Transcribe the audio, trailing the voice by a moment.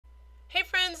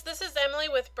friends, this is Emily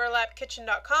with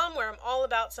burlapkitchen.com, where I'm all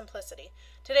about simplicity.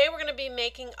 Today we're going to be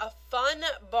making a fun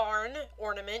barn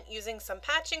ornament using some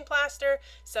patching plaster,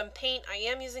 some paint. I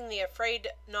am using the Afraid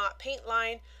Not paint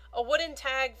line, a wooden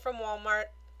tag from Walmart,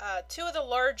 two of the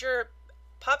larger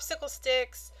popsicle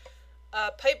sticks,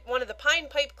 one of the pine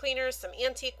pipe cleaners, some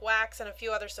antique wax, and a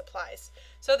few other supplies.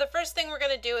 So the first thing we're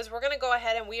going to do is we're going to go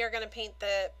ahead and we are going to paint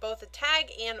both the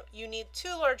tag, and you need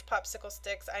two large popsicle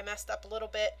sticks. I messed up a little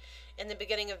bit in the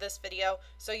beginning of this video.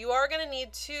 So you are going to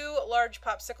need two large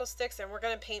popsicle sticks, and we're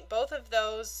going to paint both of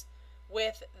those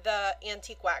with the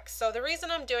antique wax. So the reason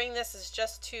I'm doing this is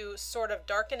just to sort of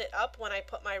darken it up when I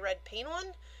put my red paint on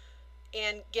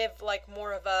and give like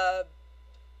more of a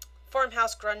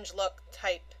farmhouse grunge look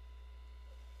type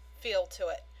feel to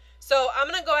it. So I'm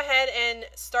going to go ahead and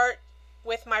start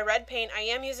with my red paint. I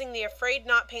am using the Afraid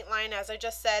Not paint line, as I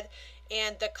just said,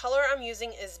 and the color I'm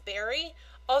using is Berry.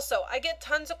 Also, I get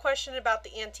tons of questions about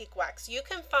the antique wax. You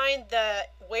can find the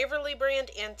Waverly brand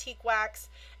antique wax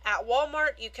at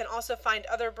Walmart. You can also find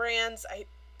other brands. I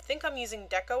think I'm using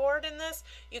Deco Art in this.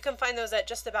 You can find those at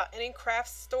just about any craft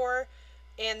store,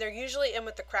 and they're usually in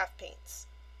with the craft paints.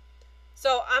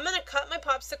 So I'm going to cut my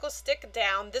popsicle stick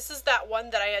down. This is that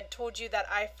one that I had told you that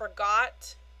I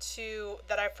forgot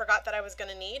that I was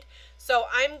going to need. So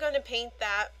I'm going to paint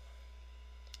that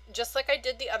just like I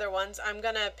did the other ones. I'm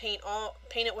going to paint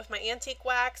it with my antique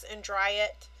wax and dry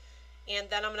it. And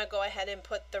then I'm going to go ahead and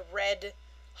put the red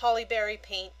holly berry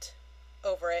paint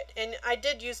over it. And I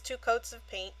did use 2 coats of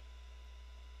paint.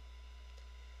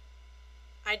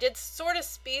 I did sort of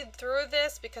speed through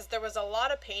this because there was a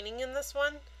lot of painting in this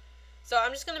one. So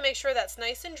I'm just going to make sure that's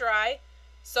nice and dry.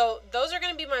 So those are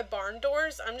going to be my barn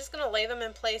doors. I'm just going to lay them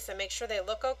in place and make sure they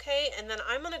look okay. And then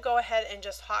I'm going to go ahead and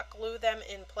just hot glue them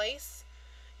in place.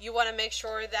 You want to make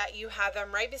sure that you have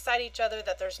them right beside each other,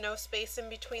 that there's no space in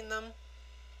between them.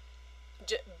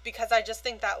 Because I just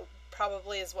think that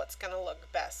probably is what's going to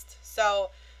look best.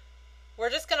 So we're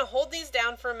just going to hold these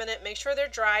down for a minute, make sure they're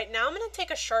dry. Now I'm going to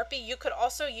take a Sharpie. You could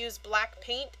also use black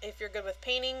paint if you're good with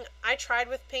painting. I tried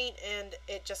with paint and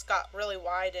it just got really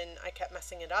wide and I kept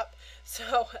messing it up.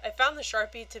 So I found the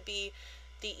Sharpie to be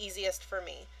the easiest for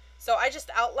me. So I just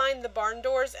outlined the barn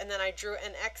doors and then I drew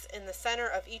an X in the center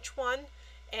of each one.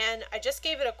 And I just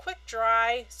gave it a quick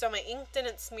dry so my ink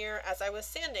didn't smear as I was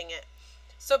sanding it.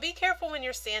 So be careful when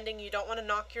you're sanding. You don't want to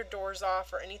knock your doors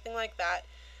off or anything like that.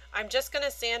 I'm just going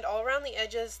to sand all around the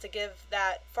edges to give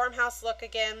that farmhouse look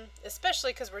again,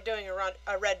 especially because we're doing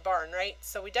a red barn, right?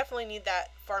 So we definitely need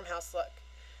that farmhouse look.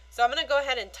 So I'm going to go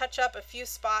ahead and touch up a few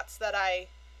spots that I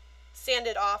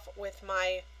sanded off with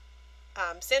my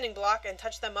sanding block and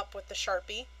touch them up with the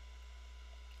Sharpie.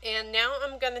 And now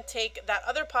I'm going to take that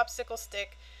other popsicle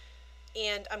stick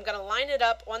and I'm going to line it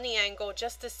up on the angle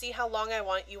just to see how long I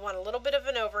want. You want a little bit of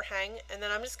an overhang, and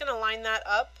then I'm just going to line that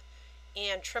up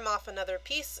and trim off another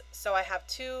piece so I have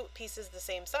 2 pieces the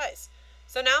same size.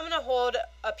 So now I'm going to hold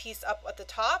a piece up at the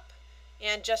top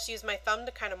and just use my thumb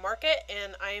to kind of mark it,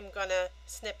 and I am going to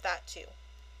snip that too.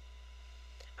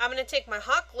 I'm going to take my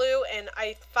hot glue, and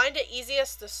I find it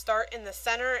easiest to start in the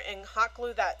center and hot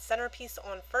glue that center piece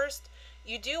on first.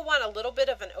 You do want a little bit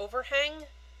of an overhang.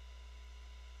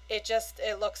 It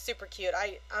looks super cute.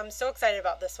 I'm so excited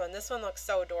about this one. This one looks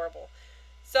so adorable.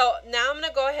 So now I'm going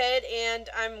to go ahead and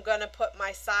I'm going to put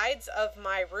my sides of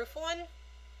my roof on.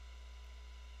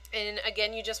 And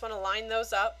again, you just want to line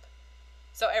those up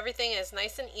so everything is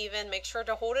nice and even. Make sure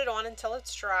to hold it on until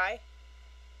it's dry.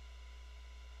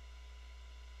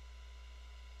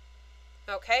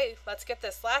 Okay, let's get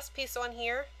this last piece on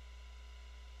here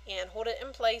and hold it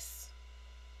in place.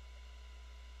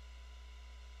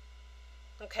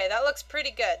 Okay, that looks pretty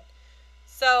good.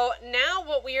 So now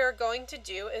what we are going to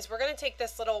do is we're going to take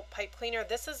this little pipe cleaner.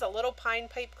 This is a little pine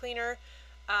pipe cleaner.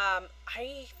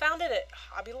 I found it at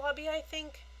Hobby Lobby, I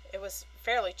think. It was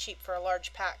fairly cheap for a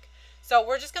large pack. So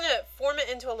we're just going to form it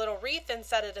into a little wreath and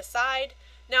set it aside.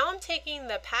 Now I'm taking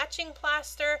the patching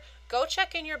plaster. Go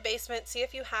check in your basement, see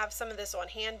if you have some of this on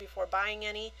hand before buying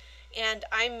any. And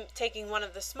I'm taking one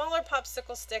of the smaller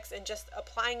popsicle sticks and just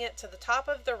applying it to the top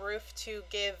of the roof to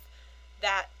give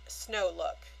that snow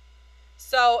look.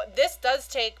 So this does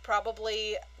take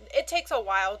it takes a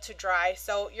while to dry,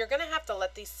 so you're going to have to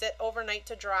let these sit overnight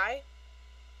to dry.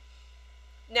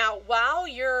 Now while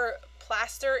your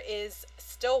plaster is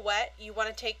still wet, you want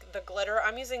to take the glitter.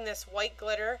 I'm using this white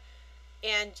glitter,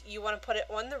 and you want to put it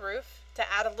on the roof to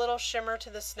add a little shimmer to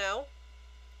the snow.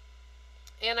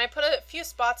 And I put a few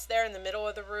spots there in the middle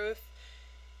of the roof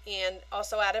and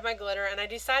also added my glitter, and I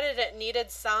decided it needed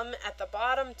some at the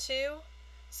bottom too.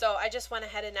 So I just went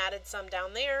ahead and added some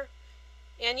down there.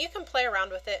 and you can play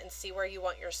around with it and see where you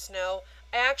want your snow.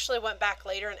 I actually went back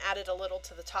later and added a little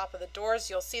to the top of the doors.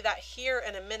 You'll see that here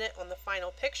in a minute on the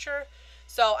final picture.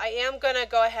 So I am going to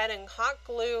go ahead and hot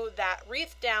glue that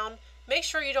wreath down. Make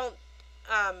sure you don't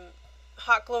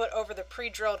hot glue it over the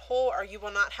pre-drilled hole, or you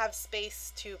will not have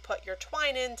space to put your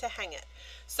twine in to hang it.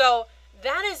 So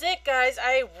that is it, guys.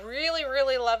 I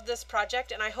really love this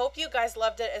project, and I hope you guys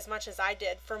loved it as much as I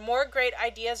did. For more great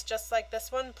ideas just like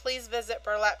this one, please visit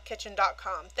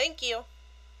burlapkitchen.com. Thank you.